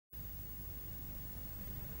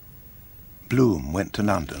Blum went to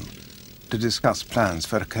London to discuss plans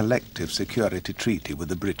for a collective security treaty with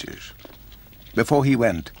the British. Before he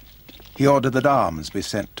went, he ordered that arms be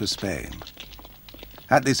sent to Spain.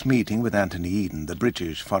 At this meeting with Anthony Eden, the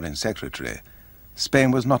British Foreign Secretary,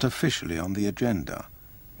 Spain was not officially on the agenda,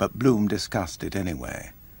 but Blum discussed it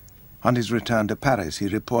anyway. On his return to Paris, he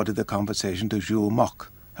reported the conversation to Jules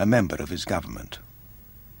Moch, a member of his government.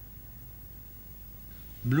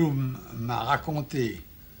 Blum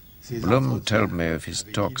told me of his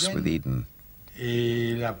talks with Eden.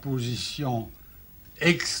 Et la position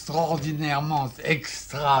extraordinairement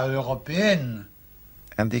extra-européenne.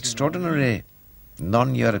 And the extraordinary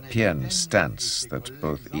non-European stance that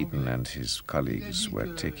both Eden and his colleagues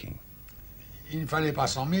were taking.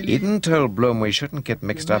 Eden told Blum we shouldn't get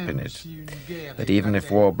mixed up in it, that even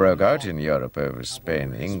if war broke out in Europe over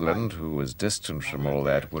Spain, England, who was distant from all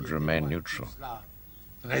that, would remain neutral.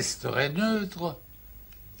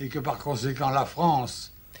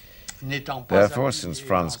 Therefore, since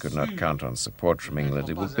France could not count on support from England,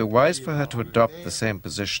 it would be wise for her to adopt the same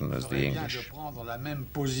position as the English.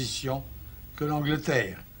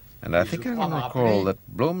 And I think I can recall that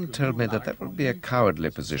Blum told me that that would be a cowardly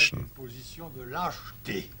position.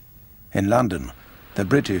 In London, the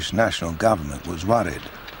British national government was worried.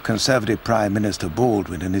 Conservative Prime Minister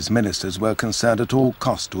Baldwin and his ministers were concerned at all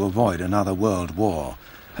costs to avoid another world war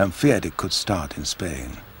and feared it could start in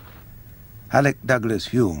Spain. Alec Douglas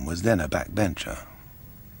Hume was then a backbencher.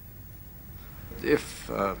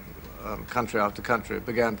 If country after country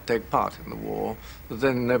began to take part in the war,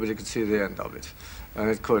 then nobody could see the end of it. And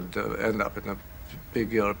it could end up in a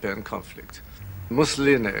big European conflict.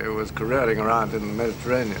 Mussolini was careering around in the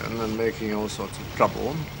Mediterranean and making all sorts of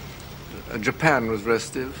trouble. Japan was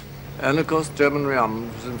restive. And of course, German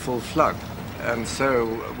realm was in full flood. And so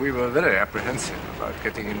we were very apprehensive about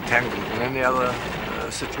getting entangled in any other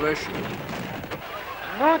situation.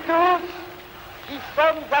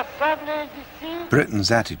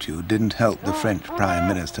 Britain's attitude didn't help the French Prime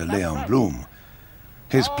Minister Léon Blum.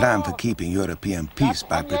 His plan for keeping European peace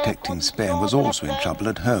by protecting Spain was also in trouble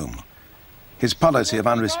at home. His policy of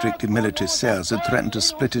unrestricted military sales had threatened to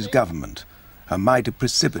split his government and might have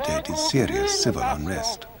precipitated serious civil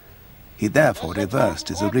unrest. He therefore reversed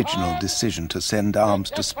his original decision to send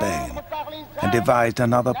arms to Spain and devised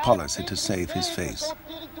another policy to save his face.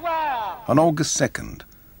 On August 2nd,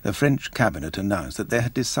 the French cabinet announced that they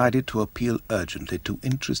had decided to appeal urgently to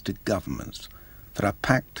interested governments for a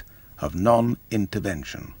pact of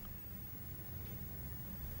non-intervention.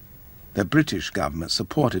 The British government,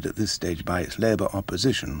 supported at this stage by its Labour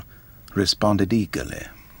opposition, responded eagerly.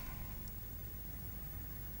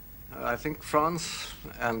 I think France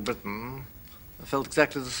and Britain felt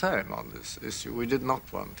exactly the same on this issue. We did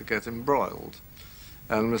not want to get embroiled.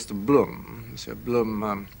 And Mr.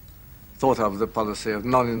 Blum thought of the policy of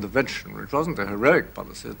non-intervention, which wasn't a heroic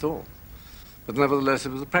policy at all. But nevertheless,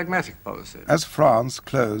 it was a pragmatic policy. As France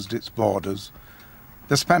closed its borders,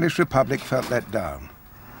 the Spanish Republic felt let down.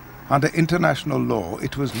 Under international law,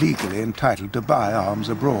 it was legally entitled to buy arms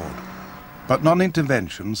abroad. But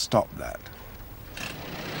non-intervention stopped that.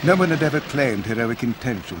 No one had ever claimed heroic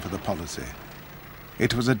intention for the policy.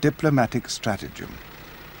 It was a diplomatic stratagem,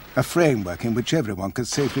 a framework in which everyone could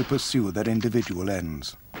safely pursue their individual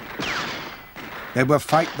ends. They would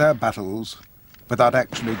fight their battles without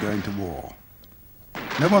actually going to war.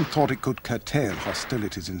 No one thought it could curtail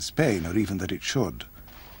hostilities in Spain, or even that it should.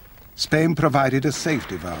 Spain provided a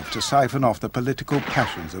safety valve to siphon off the political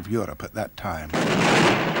passions of Europe at that time.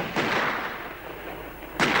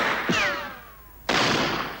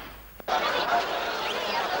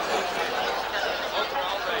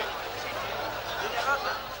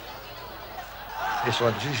 Adesso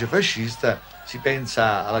quando si dice fascista si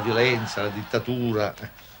pensa alla violenza, alla dittatura.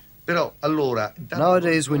 Però allora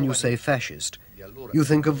nowadays when you say fascist, you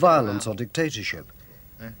think of violence or dictatorship.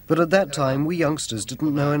 But at that time we youngsters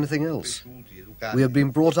didn't know anything else. We had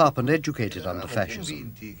been brought up and educated under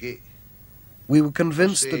fascism. We were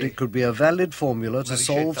convinced that it could be a valid formula to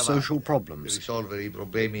solve social problems. Risolvere I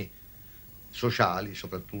problemi sociali,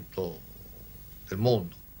 soprattutto del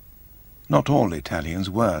mondo. Not all Italians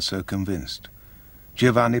were so convinced.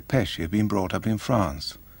 Giovanni Pesce had been brought up in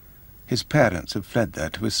France. His parents had fled there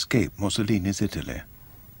to escape Mussolini's Italy.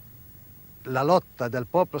 The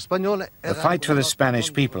fight for the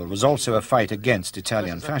Spanish people was also a fight against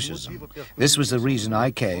Italian fascism. This was the reason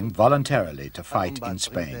I came voluntarily to fight in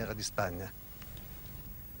Spain.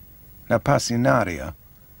 La Pasinaria,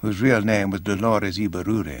 whose real name was Dolores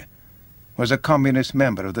Ibarruri, was a communist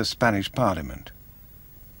member of the Spanish Parliament.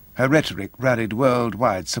 Her rhetoric rallied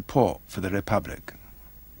worldwide support for the Republic.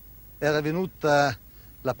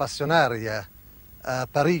 La Passionaria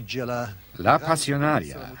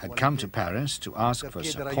had come to Paris to ask for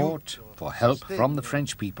support, for help from the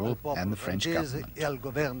French people and the French government. Que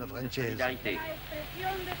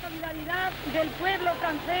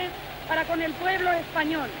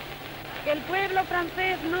el pueblo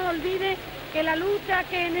francés no olvide que la lucha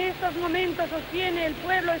que en estos momentos sostiene el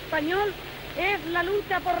pueblo español es la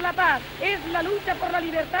lucha por la paz, es la lucha por la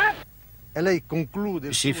libertad.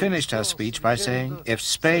 She finished her speech by saying, if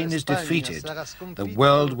Spain is defeated, the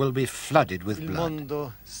world will be flooded with blood.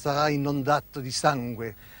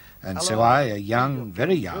 And so I, a young,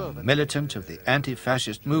 very young, militant of the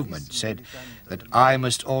anti-fascist movement, said that I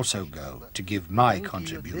must also go to give my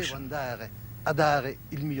contribution.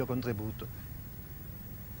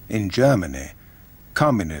 In Germany,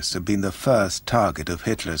 communists had been the first target of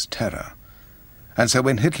Hitler's terror. And so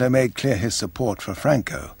when Hitler made clear his support for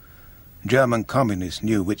Franco, German communists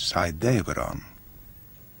knew which side they were on.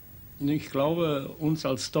 I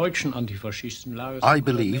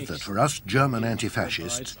believe that for us German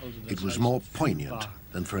anti-fascists, it was more poignant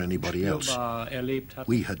than for anybody else.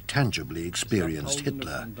 We had tangibly experienced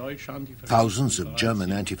Hitler. Thousands of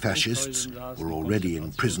German anti-fascists were already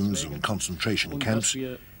in prisons and concentration camps,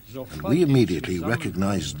 and we immediately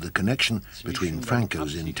recognized the connection between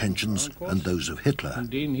Franco's intentions and those of Hitler.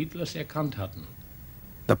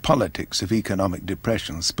 The politics of economic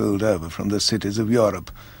depression spilled over from the cities of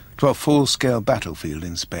Europe to a full-scale battlefield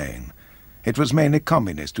in Spain. It was mainly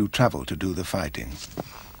communists who travelled to do the fighting.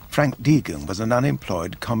 Frank Deegan was an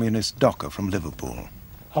unemployed communist docker from Liverpool.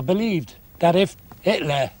 I believed that if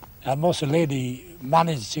Hitler and Mussolini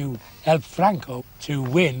managed to help Franco to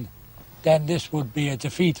win, then this would be a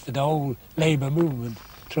defeat for the whole labour movement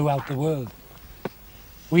throughout the world.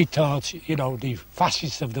 We thought, you know, the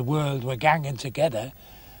fascists of the world were ganging together,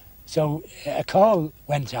 so a call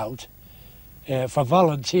went out for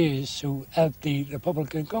volunteers to help the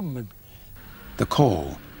Republican government. The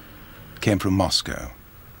call came from Moscow.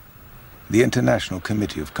 The International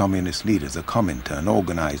Committee of Communist Leaders, the Comintern,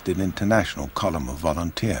 organized an international column of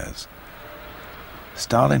volunteers.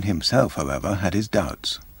 Stalin himself, however, had his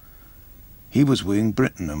doubts. He was wooing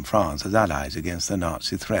Britain and France as allies against the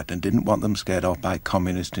Nazi threat and didn't want them scared off by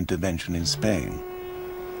communist intervention in Spain.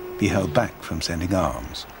 He held back from sending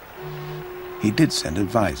arms. He did send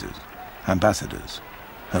advisors, ambassadors,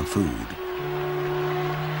 and food.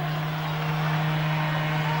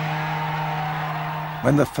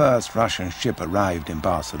 When the first Russian ship arrived in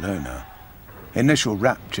Barcelona, initial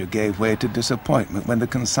rapture gave way to disappointment when the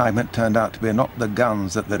consignment turned out to be not the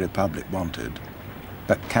guns that the Republic wanted,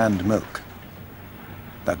 but canned milk.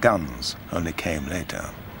 The guns only came later.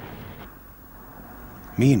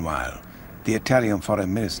 Meanwhile, the Italian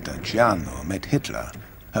Foreign Minister Giulian met Hitler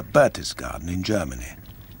at Berchtesgaden in Germany.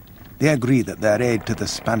 They agreed that their aid to the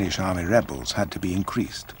Spanish army rebels had to be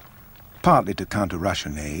increased, partly to counter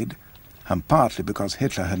Russian aid, and partly because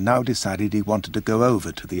Hitler had now decided he wanted to go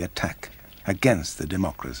over to the attack against the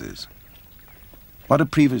democracies. What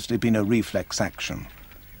had previously been a reflex action,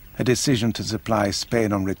 a decision to supply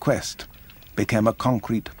Spain on request, became a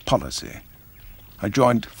concrete policy, a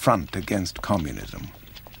joint front against communism.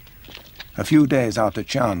 A few days after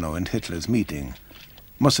Ciano and Hitler's meeting,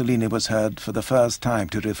 Mussolini was heard for the first time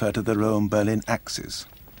to refer to the Rome-Berlin axis.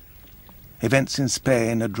 Events in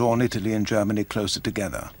Spain had drawn Italy and Germany closer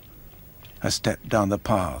together, a step down the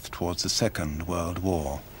path towards the Second World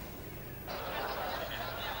War.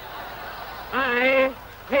 I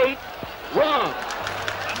hate war.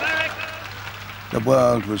 The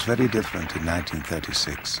world was very different in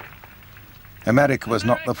 1936. America was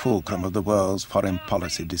not the fulcrum of the world's foreign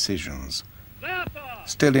policy decisions.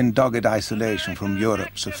 Still in dogged isolation from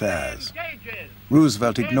Europe's affairs,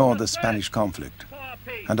 Roosevelt ignored the Spanish conflict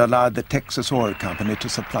and allowed the Texas Oil Company to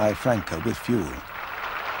supply Franco with fuel.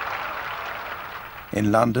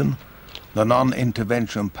 In London, the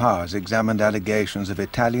non-intervention powers examined allegations of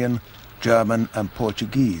Italian, German and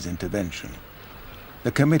Portuguese intervention.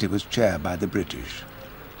 The committee was chaired by the British.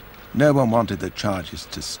 No one wanted the charges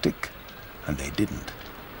to stick, and they didn't.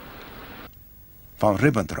 Von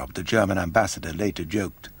Ribbentrop, the German ambassador, later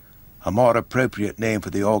joked, a more appropriate name for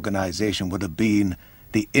the organization would have been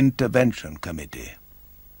the Intervention Committee.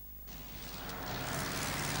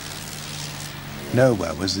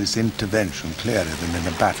 Nowhere was this intervention clearer than in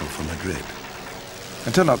the battle for Madrid.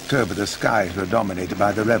 Until October, the skies were dominated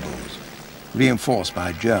by the rebels, reinforced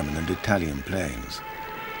by German and Italian planes.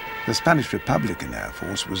 The Spanish Republican Air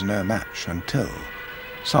Force was no match until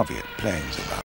Soviet planes arrived.